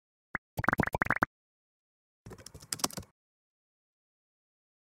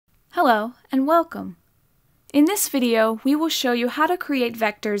Hello and welcome. In this video, we will show you how to create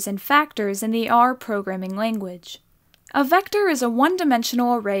vectors and factors in the R programming language. A vector is a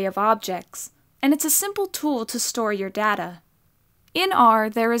one-dimensional array of objects, and it's a simple tool to store your data. In R,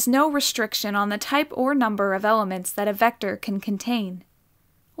 there is no restriction on the type or number of elements that a vector can contain.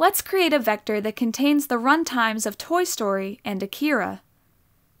 Let's create a vector that contains the runtimes of Toy Story and Akira.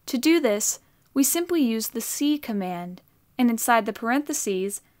 To do this, we simply use the C command, and inside the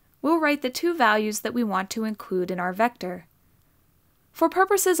parentheses, we'll write the two values that we want to include in our vector. For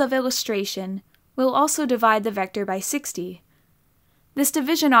purposes of illustration, we'll also divide the vector by 60. This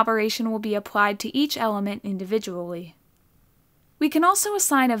division operation will be applied to each element individually. We can also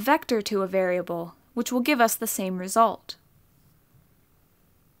assign a vector to a variable, which will give us the same result.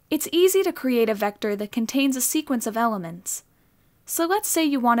 It's easy to create a vector that contains a sequence of elements. So let's say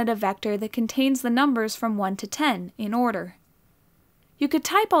you wanted a vector that contains the numbers from 1 to 10 in order. You could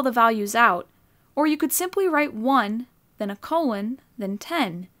type all the values out, or you could simply write 1, then a colon, then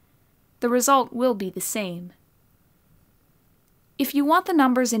 10. The result will be the same. If you want the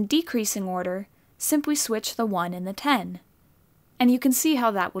numbers in decreasing order, simply switch the 1 and the 10. And you can see how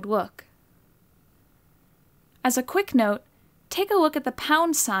that would look. As a quick note, take a look at the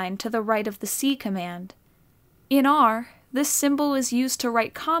pound sign to the right of the C command. In R, this symbol is used to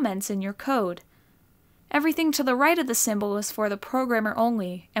write comments in your code. Everything to the right of the symbol is for the programmer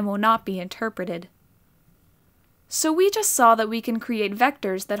only and will not be interpreted. So we just saw that we can create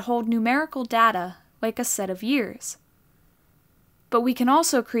vectors that hold numerical data, like a set of years. But we can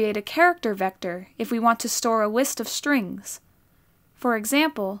also create a character vector if we want to store a list of strings. For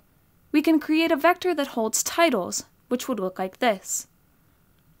example, we can create a vector that holds titles, which would look like this.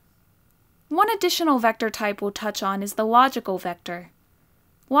 One additional vector type we'll touch on is the logical vector.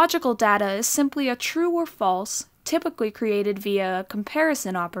 Logical data is simply a true or false, typically created via a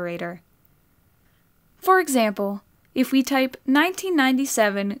comparison operator. For example, if we type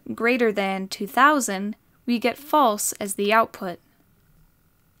 1997 greater than 2000, we get false as the output.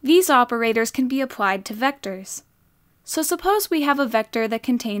 These operators can be applied to vectors. So suppose we have a vector that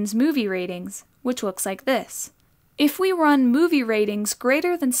contains movie ratings, which looks like this. If we run movie ratings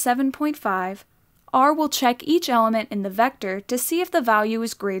greater than 7.5, R will check each element in the vector to see if the value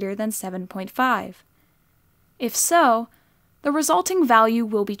is greater than 7.5. If so, the resulting value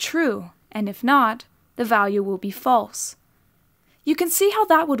will be true, and if not, the value will be false. You can see how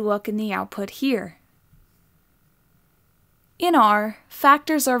that would look in the output here. In R,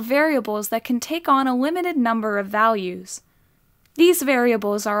 factors are variables that can take on a limited number of values. These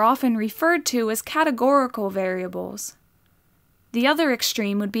variables are often referred to as categorical variables. The other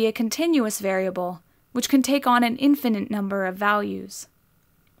extreme would be a continuous variable, which can take on an infinite number of values.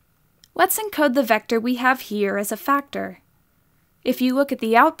 Let's encode the vector we have here as a factor. If you look at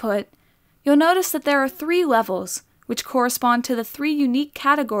the output, you'll notice that there are 3 levels, which correspond to the 3 unique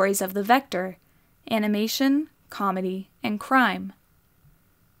categories of the vector: animation, comedy, and crime.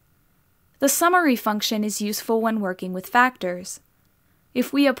 The summary function is useful when working with factors.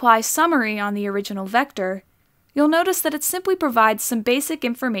 If we apply summary on the original vector, you'll notice that it simply provides some basic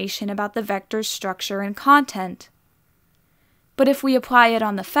information about the vector's structure and content. But if we apply it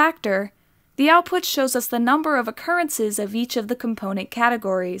on the factor, the output shows us the number of occurrences of each of the component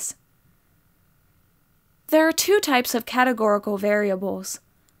categories. There are 2 types of categorical variables.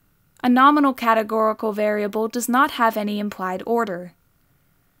 A nominal categorical variable does not have any implied order.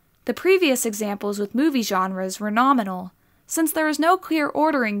 The previous examples with movie genres were nominal, since there is no clear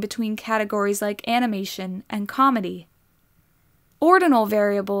ordering between categories like animation and comedy. Ordinal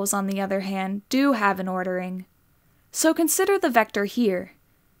variables, on the other hand, do have an ordering. So consider the vector here.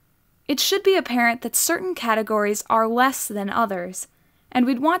 It should be apparent that certain categories are less than others, and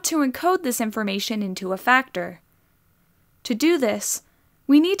we'd want to encode this information into a factor. To do this,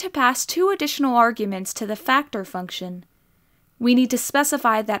 we need to pass 2 additional arguments to the factor function. We need to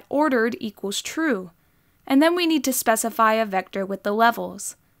specify that ordered equals true, and then we need to specify a vector with the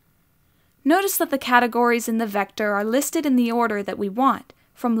levels. Notice that the categories in the vector are listed in the order that we want,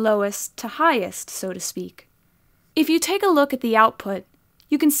 from lowest to highest, so to speak. If you take a look at the output,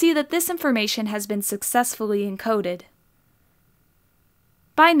 you can see that this information has been successfully encoded.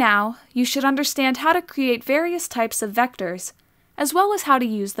 By now, you should understand how to create various types of vectors, as well as how to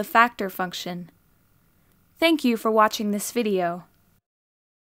use the factor function. Thank you for watching this video.